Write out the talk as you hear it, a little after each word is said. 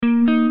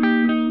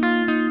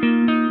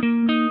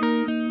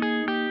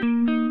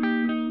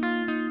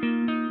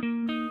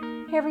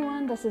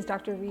this is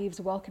Dr. Reeves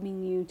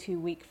welcoming you to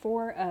week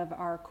 4 of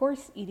our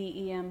course,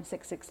 EDEM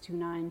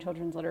 6629,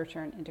 Children's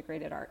Literature and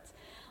Integrated Arts.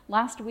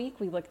 Last week,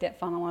 we looked at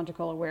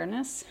phonological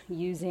awareness,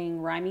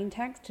 using rhyming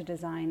text to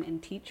design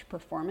and teach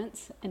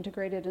performance,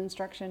 integrated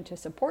instruction to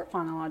support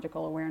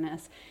phonological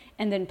awareness,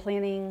 and then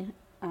planning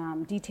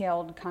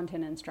detailed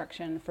content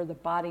instruction for the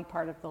body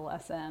part of the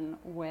lesson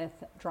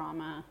with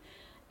drama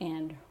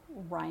and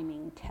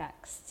rhyming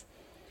texts.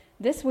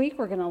 This week,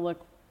 we're going to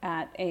look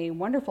at a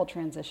wonderful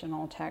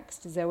transitional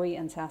text, Zoe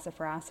and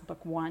Sassafras,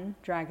 Book 1,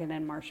 Dragon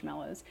and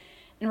Marshmallows.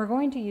 And we're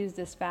going to use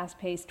this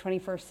fast-paced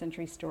 21st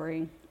century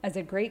story as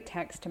a great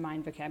text to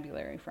mine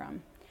vocabulary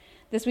from.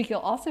 This week, you'll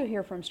also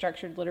hear from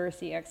structured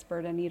literacy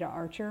expert Anita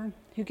Archer,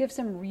 who gives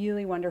some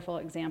really wonderful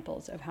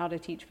examples of how to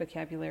teach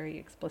vocabulary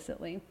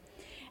explicitly.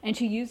 And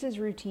she uses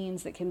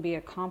routines that can be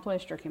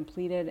accomplished or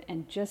completed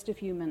in just a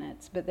few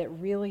minutes, but that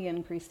really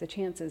increase the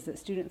chances that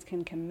students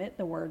can commit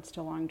the words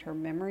to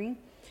long-term memory,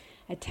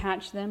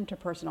 attach them to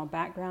personal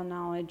background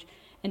knowledge,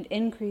 and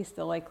increase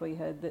the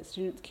likelihood that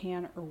students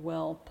can or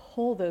will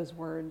pull those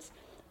words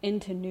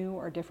into new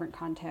or different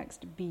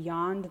context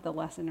beyond the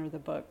lesson or the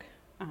book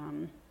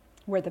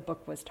where the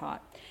book was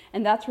taught.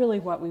 And that's really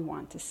what we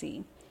want to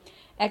see.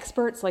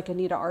 Experts like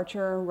Anita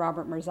Archer,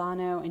 Robert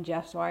Marzano, and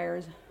Jeff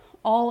Swires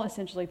all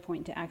essentially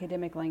point to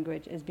academic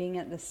language as being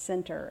at the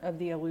center of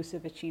the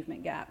elusive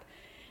achievement gap.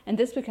 And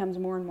this becomes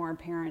more and more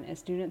apparent as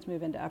students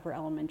move into upper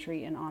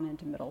elementary and on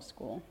into middle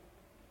school.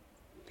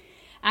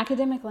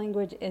 Academic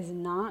language is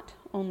not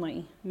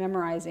only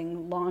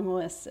memorizing long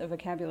lists of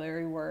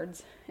vocabulary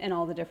words in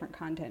all the different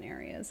content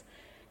areas.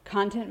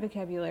 Content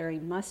vocabulary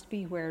must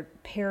be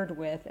paired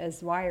with,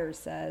 as Swires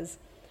says,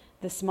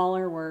 the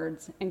smaller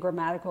words and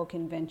grammatical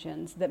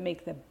conventions that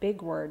make the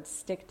big words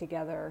stick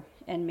together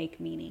and make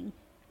meaning.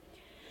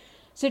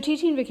 So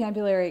teaching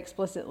vocabulary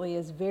explicitly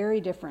is very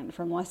different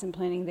from lesson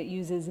planning that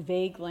uses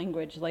vague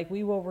language, like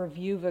we will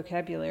review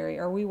vocabulary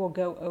or we will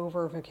go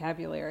over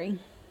vocabulary,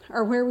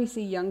 or where we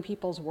see young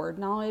people's word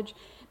knowledge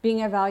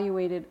being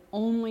evaluated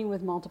only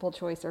with multiple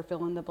choice or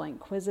fill-in-the-blank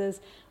quizzes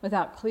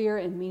without clear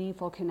and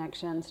meaningful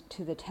connections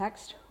to the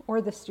text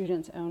or the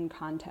student's own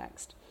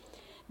context.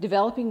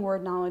 Developing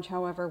word knowledge,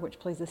 however, which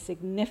plays a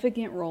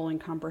significant role in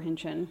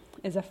comprehension,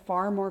 is a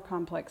far more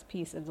complex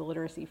piece of the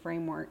literacy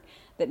framework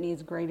that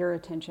needs greater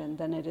attention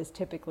than it is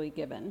typically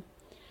given.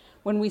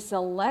 When we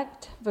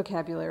select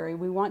vocabulary,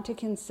 we want to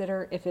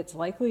consider if it's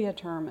likely a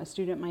term a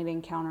student might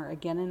encounter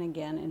again and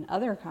again in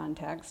other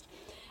contexts,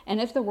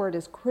 and if the word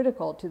is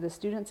critical to the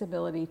student's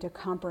ability to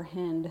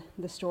comprehend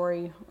the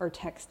story or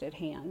text at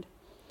hand.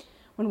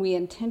 When we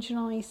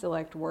intentionally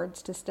select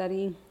words to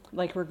study,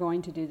 like we're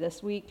going to do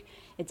this week,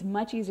 it's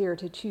much easier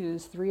to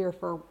choose 3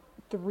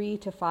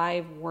 to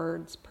 5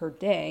 words per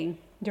day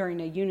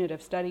during a unit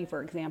of study,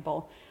 for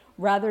example,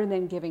 rather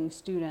than giving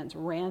students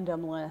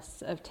random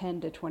lists of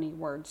 10 to 20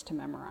 words to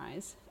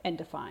memorize and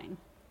define.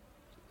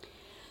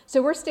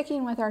 So we're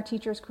sticking with our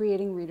Teachers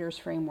Creating Readers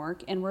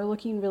framework, and we're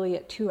looking really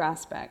at 2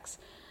 aspects.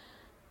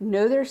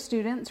 Know their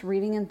students'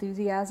 reading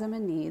enthusiasm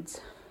and needs,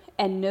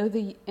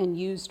 and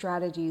use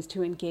strategies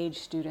to engage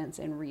students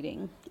in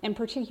reading. And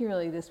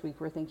particularly this week,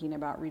 we're thinking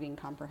about reading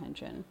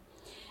comprehension.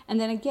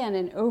 And then again,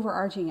 an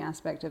overarching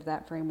aspect of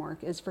that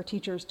framework is for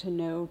teachers to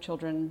know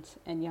children's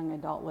and young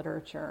adult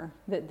literature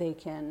that they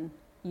can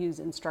use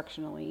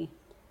instructionally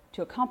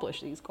to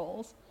accomplish these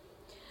goals.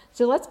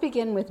 So let's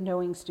begin with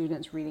knowing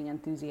students' reading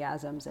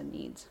enthusiasms and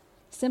needs.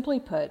 Simply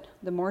put,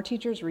 the more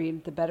teachers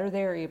read, the better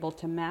they are able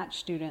to match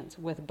students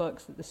with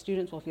books that the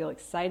students will feel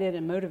excited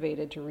and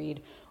motivated to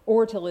read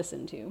or to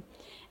listen to.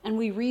 And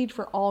we read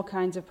for all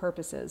kinds of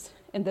purposes,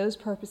 and those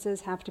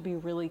purposes have to be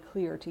really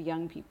clear to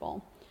young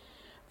people.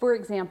 For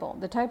example,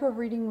 the type of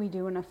reading we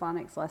do in a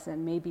phonics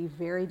lesson may be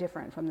very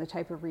different from the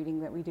type of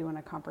reading that we do in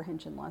a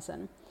comprehension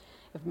lesson.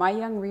 If my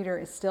young reader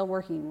is still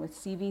working with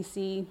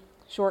CVC,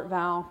 short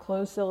vowel,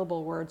 closed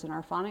syllable words in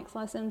our phonics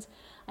lessons,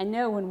 I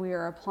know when we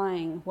are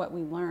applying what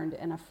we learned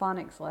in a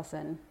phonics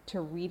lesson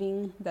to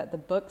reading that the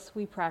books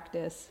we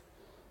practice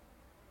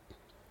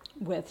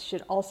with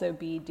should also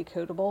be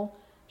decodable,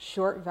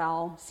 short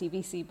vowel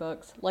CVC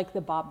books, like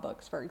the Bob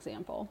books, for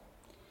example.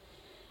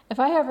 If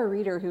I have a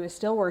reader who is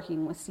still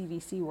working with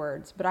CVC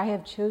words, but I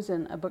have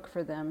chosen a book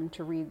for them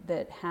to read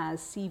that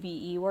has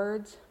CVE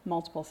words,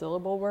 multiple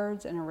syllable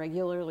words, and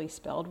irregularly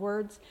spelled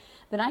words,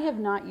 then I have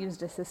not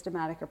used a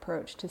systematic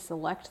approach to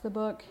select the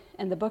book,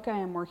 and the book I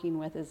am working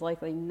with is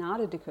likely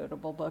not a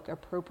decodable book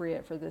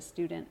appropriate for this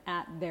student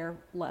at their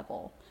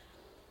level.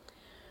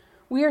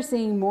 We are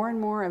seeing more and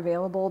more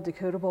available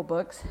decodable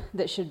books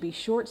that should be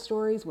short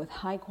stories with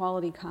high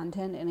quality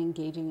content and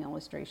engaging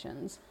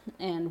illustrations.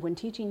 And when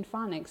teaching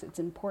phonics, it's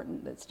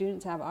important that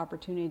students have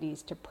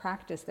opportunities to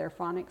practice their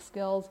phonics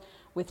skills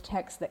with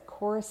texts that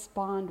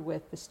correspond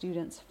with the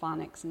student's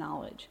phonics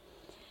knowledge.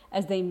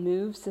 As they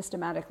move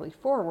systematically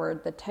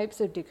forward, the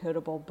types of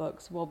decodable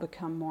books will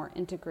become more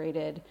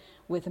integrated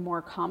with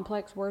more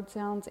complex word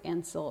sounds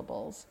and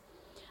syllables.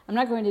 I'm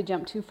not going to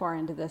jump too far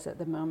into this at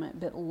the moment,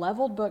 but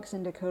leveled books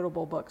and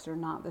decodable books are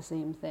not the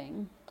same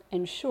thing.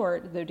 In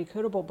short, though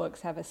decodable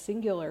books have a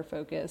singular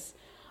focus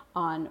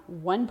on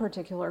one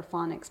particular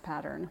phonics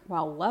pattern,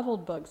 while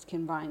leveled books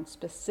combine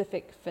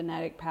specific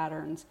phonetic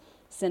patterns,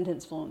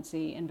 sentence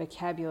fluency, and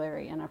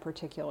vocabulary in a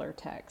particular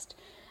text.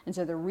 And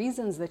so the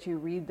reasons that you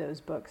read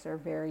those books are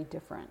very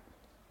different.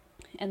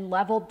 And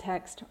leveled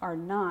texts are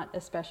not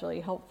especially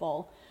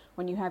helpful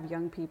when you have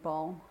young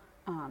people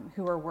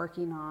who are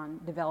working on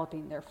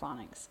developing their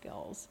phonics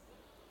skills.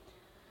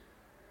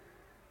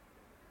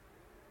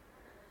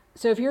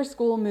 So if your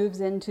school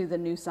moves into the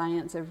new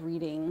science of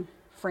reading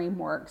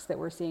frameworks that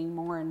we're seeing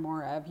more and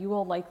more of, you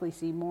will likely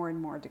see more and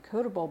more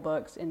decodable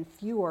books and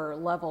fewer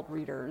leveled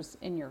readers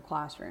in your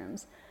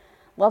classrooms.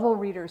 Level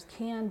readers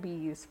can be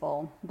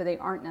useful, but they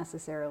aren't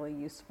necessarily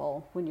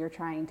useful when you're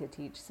trying to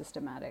teach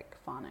systematic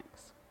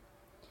phonics.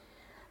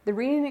 The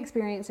reading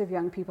experience of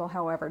young people,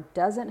 however,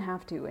 doesn't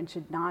have to and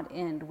should not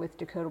end with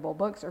decodable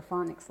books or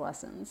phonics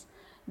lessons.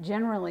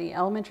 Generally,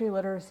 elementary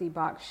literacy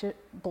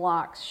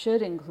blocks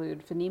should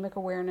include phonemic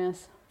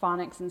awareness,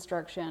 phonics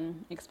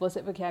instruction,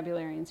 explicit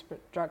vocabulary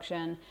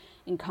instruction,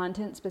 and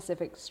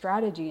content-specific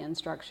strategy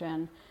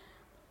instruction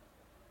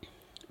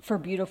for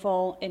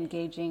beautiful,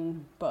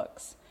 engaging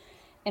books.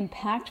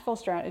 Impactful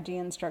strategy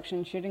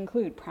instruction should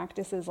include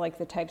practices like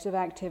the types of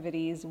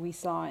activities we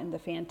saw in the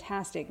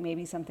fantastic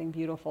Maybe Something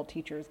Beautiful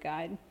Teacher's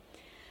Guide.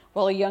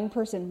 While a young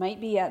person might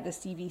be at the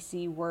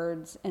CVC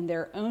words in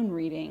their own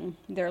reading,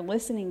 their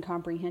listening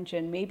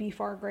comprehension may be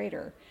far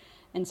greater.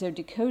 And so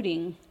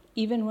decoding,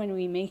 even when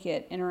we make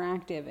it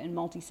interactive and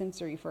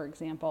multisensory, for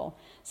example,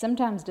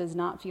 sometimes does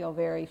not feel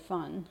very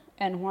fun.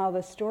 And while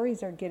the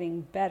stories are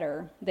getting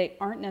better, they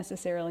aren't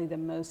necessarily the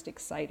most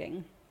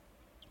exciting.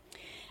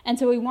 And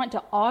so we want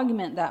to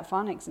augment that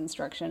phonics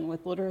instruction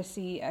with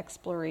literacy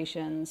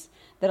explorations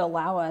that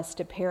allow us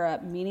to pair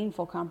up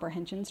meaningful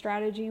comprehension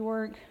strategy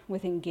work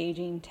with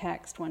engaging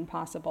text when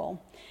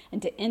possible,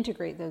 and to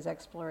integrate those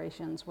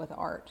explorations with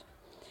art.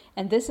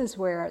 And this is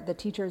where the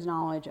teacher's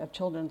knowledge of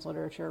children's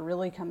literature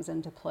really comes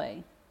into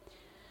play.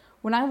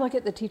 When I look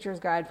at the teacher's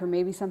guide for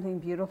Maybe Something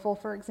Beautiful,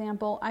 for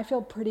example, I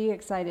feel pretty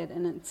excited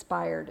and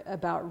inspired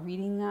about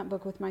reading that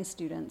book with my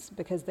students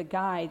because the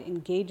guide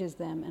engages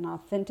them in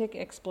authentic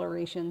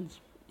explorations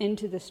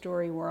into the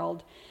story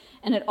world,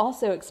 and it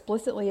also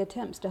explicitly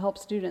attempts to help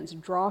students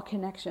draw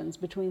connections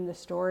between the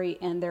story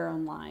and their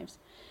own lives.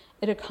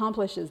 It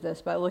accomplishes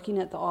this by looking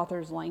at the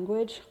author's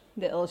language,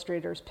 the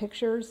illustrator's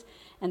pictures,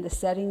 and the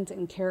settings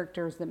and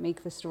characters that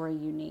make the story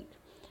unique.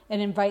 It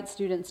invites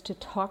students to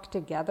talk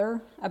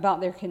together about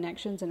their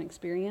connections and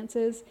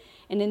experiences,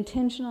 and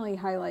intentionally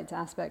highlights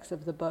aspects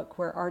of the book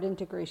where art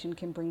integration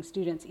can bring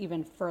students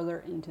even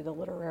further into the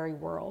literary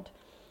world.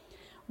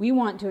 We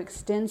want to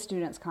extend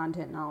students'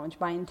 content knowledge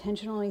by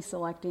intentionally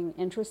selecting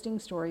interesting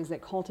stories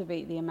that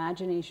cultivate the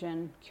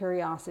imagination,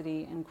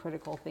 curiosity, and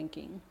critical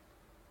thinking.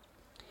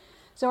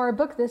 So our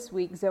book this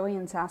week, Zoe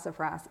and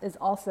Sassafras, is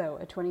also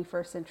a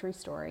 21st century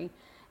story,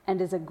 and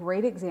is a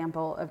great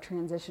example of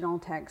transitional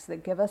texts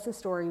that give us a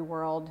story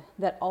world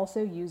that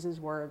also uses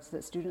words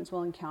that students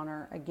will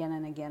encounter again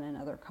and again in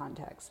other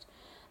contexts.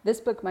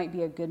 This book might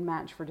be a good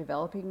match for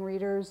developing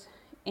readers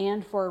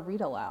and for a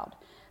read aloud,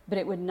 but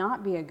it would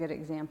not be a good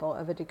example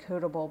of a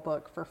decodable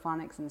book for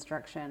phonics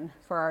instruction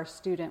for our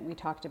student we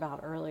talked about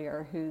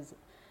earlier who's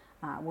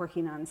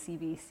working on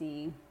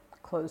CVC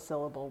closed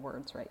syllable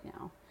words right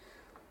now.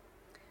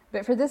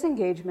 But for this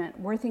engagement,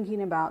 we're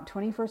thinking about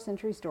 21st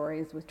century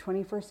stories with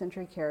 21st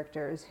century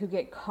characters who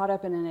get caught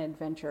up in an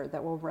adventure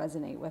that will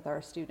resonate with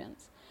our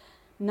students.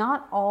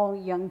 Not all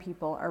young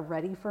people are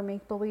ready for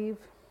make-believe,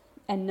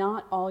 and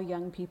not all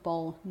young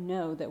people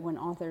know that when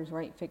authors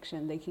write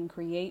fiction, they can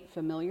create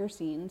familiar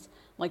scenes,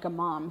 like a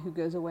mom who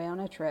goes away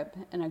on a trip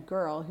and a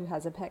girl who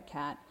has a pet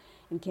cat,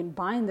 and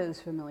combine those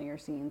familiar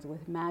scenes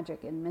with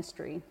magic and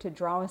mystery to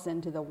draw us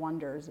into the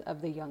wonders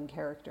of the young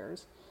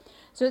characters.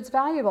 So it's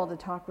valuable to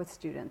talk with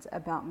students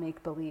about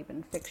make-believe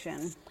in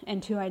fiction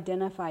and to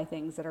identify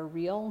things that are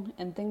real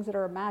and things that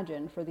are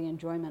imagined for the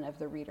enjoyment of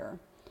the reader.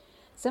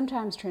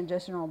 Sometimes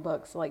transitional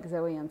books like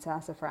Zoe and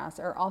Sassafras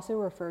are also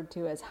referred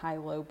to as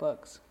high-low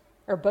books,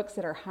 or books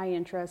that are high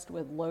interest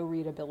with low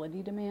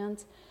readability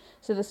demands.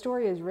 So the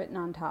story is written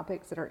on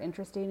topics that are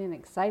interesting and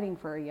exciting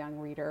for a young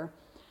reader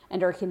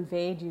and are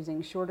conveyed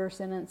using shorter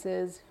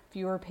sentences,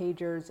 fewer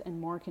pagers,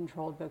 and more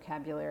controlled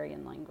vocabulary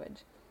and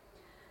language.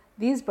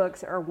 These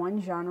books are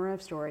one genre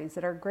of stories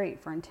that are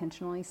great for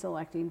intentionally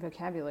selecting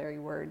vocabulary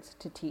words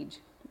to teach,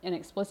 and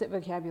explicit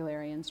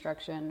vocabulary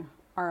instruction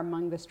are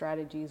among the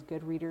strategies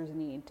good readers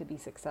need to be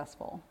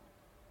successful.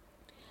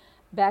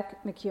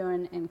 Beck,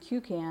 McEwen, and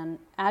Kukan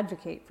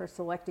advocate for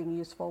selecting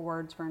useful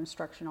words for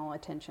instructional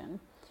attention.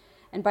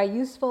 And by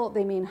useful,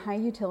 they mean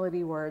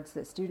high-utility words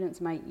that students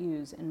might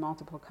use in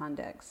multiple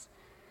contexts.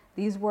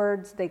 These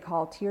words they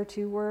call Tier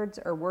 2 words,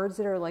 or words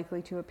that are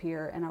likely to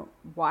appear in a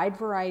wide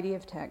variety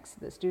of texts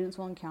that students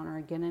will encounter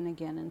again and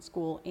again in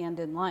school and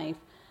in life,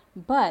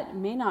 but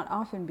may not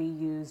often be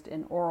used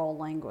in oral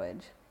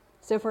language.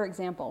 So for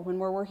example, when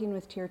we're working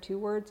with Tier 2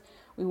 words,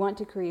 we want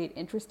to create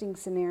interesting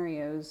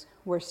scenarios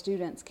where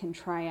students can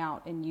try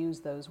out and use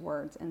those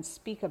words and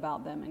speak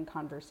about them in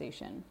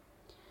conversation.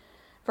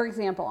 For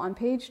example, on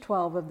page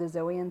 12 of the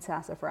Zoe and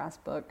Sassafras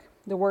book,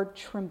 the word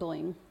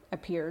trembling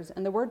appears,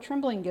 and the word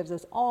trembling gives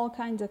us all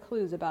kinds of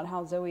clues about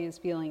how Zoe is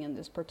feeling in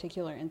this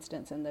particular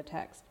instance in the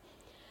text.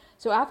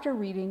 So after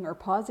reading or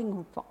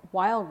pausing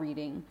while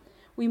reading,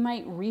 we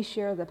might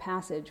reshare the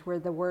passage where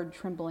the word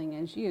trembling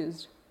is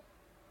used,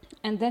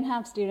 and then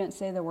have students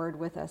say the word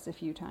with us a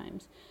few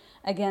times.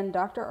 Again,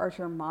 Dr.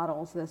 Archer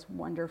models this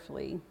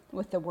wonderfully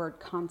with the word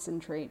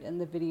concentrate in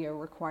the video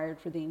required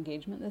for the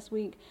engagement this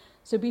week,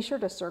 so be sure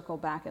to circle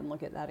back and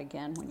look at that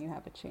again when you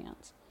have a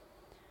chance.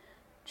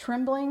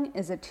 Trembling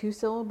is a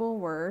 2-syllable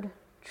word,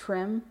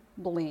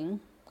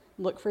 trembling.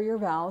 Look for your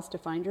vowels to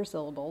find your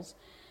syllables,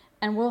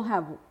 and we'll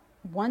have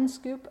 1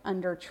 scoop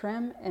under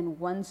trim and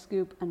 1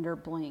 scoop under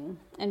bling.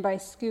 And by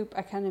scoop,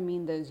 I kind of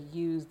mean those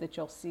U's that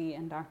you'll see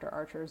in Dr.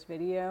 Archer's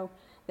video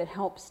that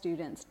help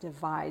students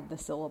divide the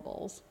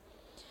syllables.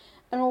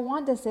 And we'll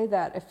want to say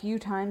that a few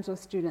times with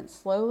students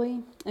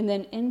slowly, and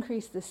then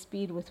increase the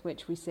speed with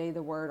which we say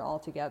the word all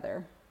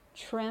together.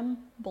 Trim,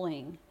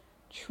 bling,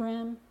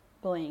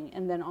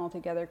 and then all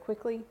together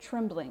quickly,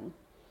 trembling.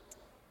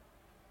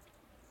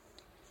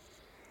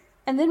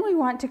 And then we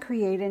want to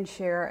create and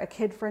share a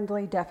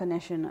kid-friendly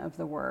definition of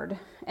the word.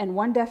 And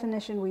one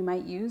definition we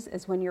might use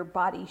is when your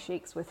body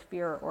shakes with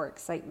fear or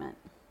excitement.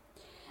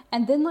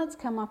 And then let's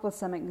come up with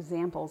some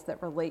examples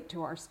that relate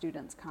to our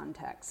students'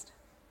 context.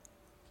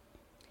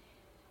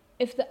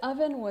 If the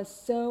oven was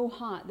so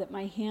hot that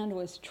my hand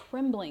was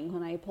trembling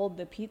when I pulled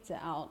the pizza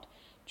out,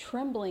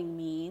 trembling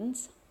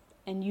means,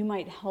 and you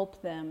might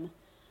help them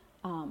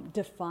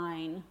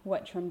define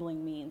what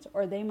trembling means,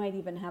 or they might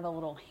even have a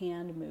little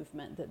hand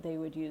movement that they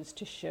would use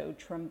to show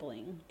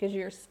trembling because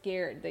you're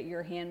scared that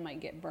your hand might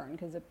get burned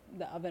because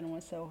the oven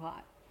was so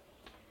hot.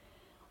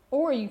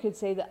 Or you could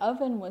say the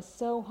oven was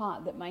so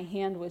hot that my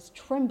hand was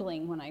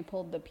trembling when I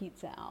pulled the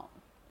pizza out.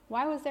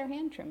 Why was their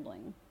hand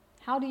trembling?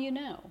 How do you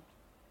know?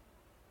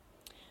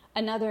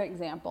 Another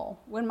example,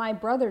 when my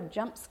brother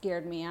jump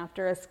scared me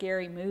after a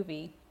scary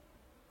movie,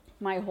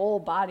 my whole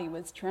body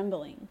was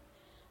trembling.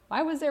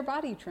 Why was their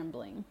body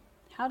trembling?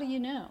 How do you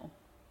know?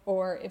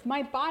 Or if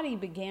my body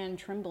began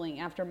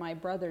trembling after my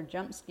brother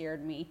jump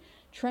scared me,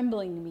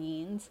 trembling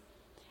means,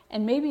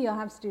 and maybe you'll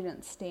have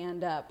students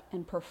stand up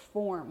and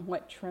perform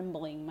what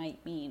trembling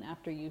might mean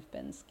after you've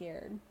been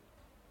scared.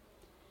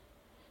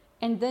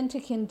 And then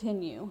to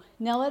continue.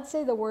 Now let's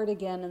say the word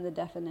again in the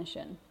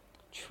definition.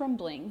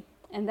 Trembling,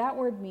 and that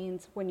word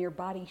means when your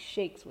body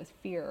shakes with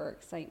fear or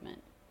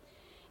excitement.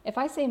 If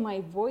I say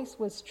my voice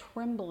was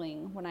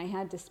trembling when I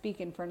had to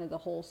speak in front of the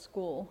whole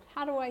school,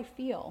 how do I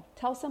feel?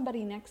 Tell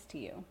somebody next to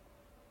you.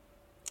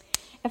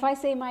 If I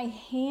say my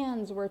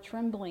hands were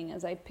trembling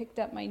as I picked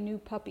up my new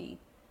puppy,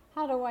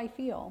 how do I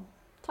feel?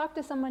 Talk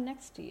to someone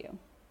next to you.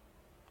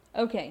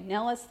 Okay,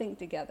 now let's think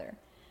together.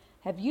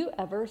 Have you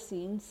ever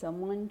seen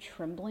someone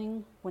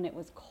trembling when it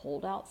was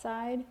cold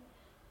outside?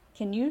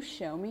 Can you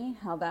show me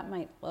how that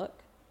might look?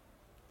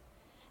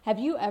 Have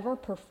you ever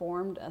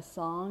performed a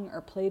song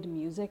or played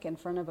music in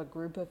front of a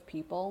group of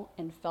people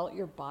and felt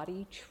your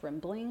body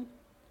trembling?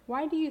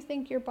 Why do you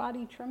think your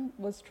body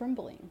was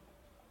trembling?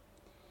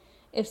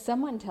 If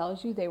someone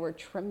tells you they were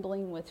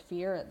trembling with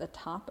fear at the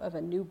top of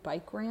a new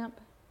bike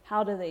ramp,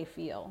 how do they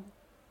feel?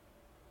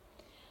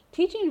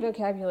 Teaching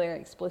vocabulary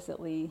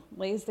explicitly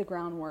lays the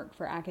groundwork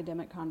for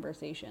academic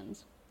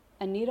conversations.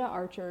 Anita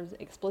Archer's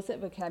explicit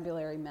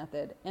vocabulary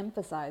method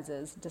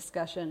emphasizes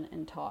discussion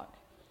and talk.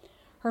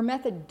 Her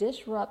method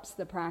disrupts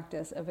the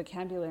practice of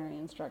vocabulary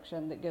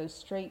instruction that goes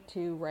straight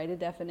to write a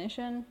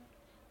definition,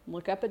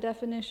 look up a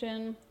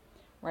definition,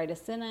 write a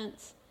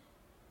sentence,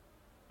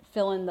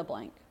 fill in the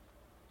blank,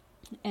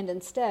 and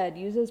instead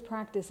uses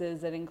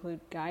practices that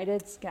include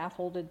guided,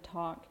 scaffolded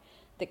talk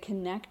that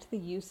connect the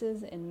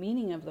uses and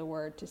meaning of the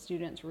word to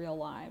students' real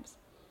lives.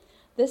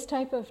 This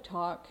type of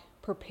talk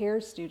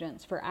prepares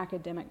students for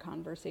academic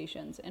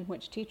conversations in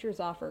which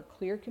teachers offer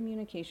clear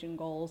communication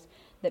goals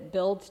that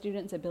build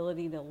students'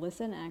 ability to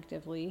listen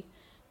actively,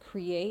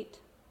 create,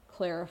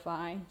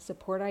 clarify,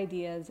 support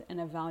ideas,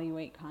 and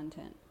evaluate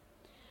content.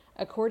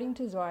 According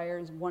to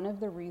Zweiers, one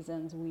of the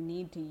reasons we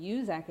need to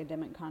use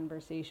academic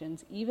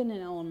conversations, even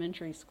in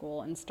elementary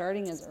school and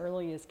starting as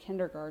early as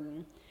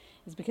kindergarten,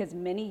 is because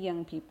many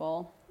young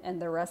people,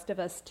 and the rest of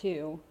us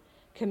too,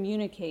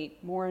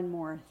 communicate more and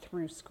more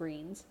through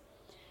screens.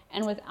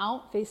 And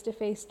without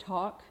face-to-face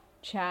talk,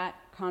 chat,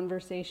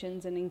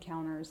 conversations, and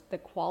encounters, the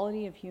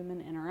quality of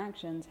human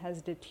interactions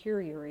has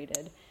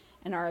deteriorated,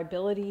 and our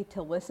ability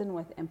to listen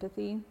with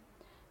empathy,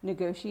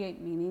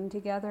 negotiate meaning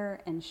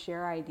together, and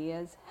share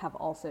ideas have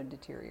also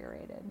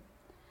deteriorated.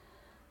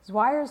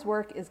 Zweier's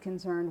work is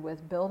concerned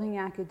with building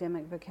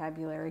academic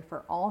vocabulary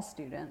for all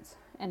students,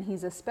 and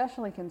he's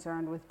especially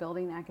concerned with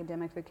building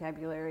academic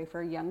vocabulary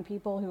for young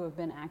people who have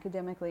been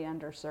academically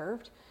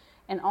underserved,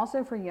 and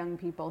also for young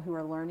people who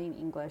are learning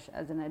English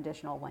as an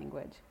additional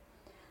language.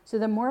 So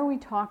the more we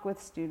talk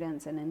with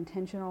students in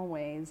intentional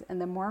ways,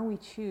 and the more we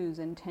choose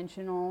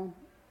intentional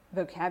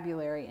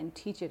vocabulary and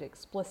teach it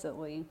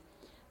explicitly,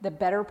 the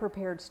better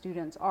prepared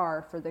students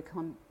are for the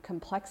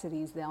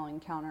complexities they'll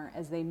encounter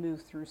as they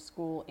move through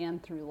school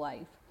and through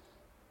life.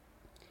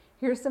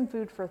 Here's some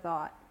food for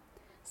thought.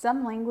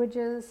 Some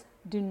languages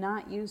do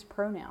not use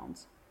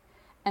pronouns,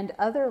 and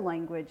other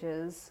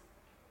languages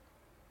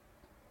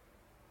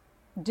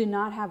do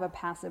not have a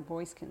passive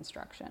voice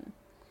construction.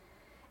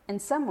 In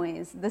some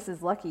ways, this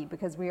is lucky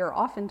because we are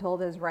often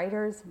told as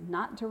writers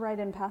not to write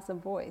in passive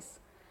voice.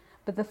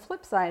 But the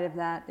flip side of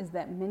that is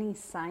that many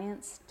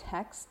science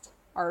text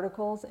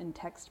articles and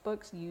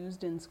textbooks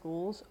used in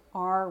schools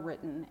are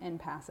written in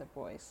passive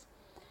voice.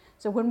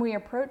 So when we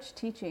approach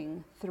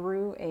teaching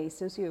through a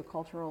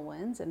sociocultural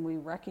lens and we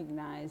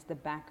recognize the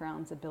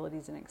backgrounds,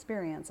 abilities, and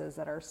experiences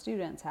that our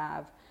students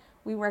have,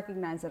 we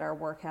recognize that our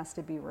work has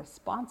to be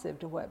responsive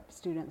to what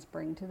students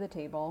bring to the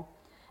table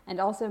and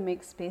also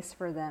make space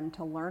for them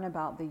to learn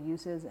about the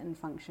uses and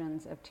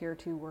functions of Tier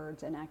 2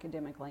 words and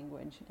academic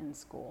language in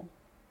school.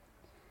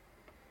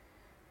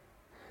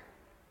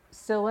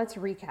 So let's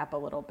recap a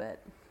little bit.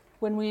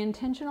 When we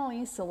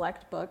intentionally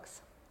select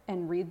books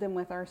and read them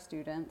with our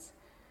students,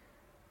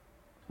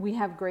 we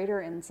have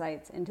greater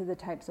insights into the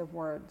types of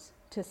words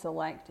to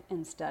select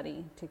and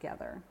study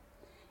together.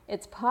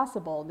 It's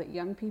possible that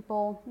young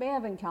people may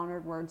have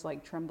encountered words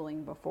like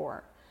trembling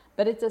before,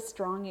 but it's a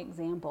strong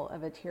example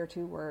of a Tier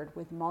 2 word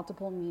with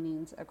multiple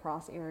meanings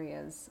across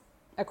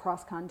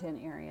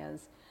content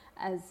areas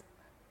as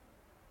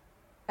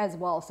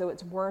well, so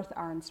it's worth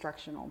our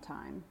instructional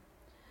time.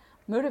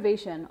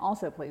 Motivation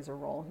also plays a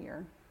role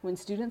here. When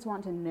students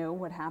want to know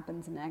what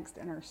happens next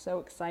and are so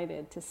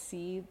excited to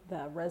see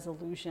the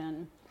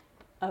resolution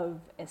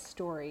of a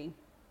story,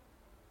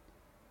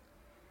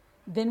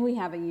 then we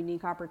have a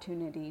unique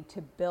opportunity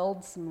to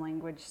build some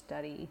language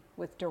study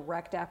with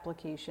direct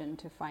application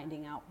to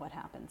finding out what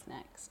happens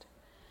next.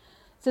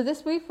 So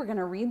this week we're going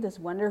to read this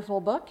wonderful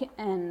book,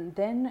 and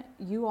then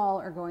you all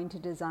are going to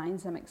design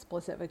some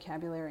explicit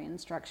vocabulary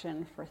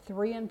instruction for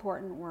 3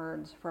 important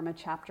words from a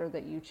chapter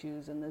that you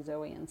choose in the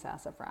Zoe and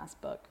Sassafras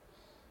book.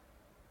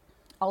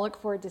 I'll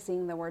look forward to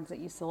seeing the words that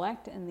you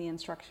select and the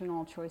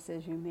instructional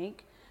choices you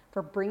make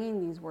for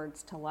bringing these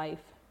words to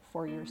life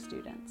for your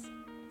students.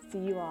 See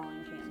you all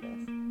on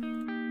Canvas.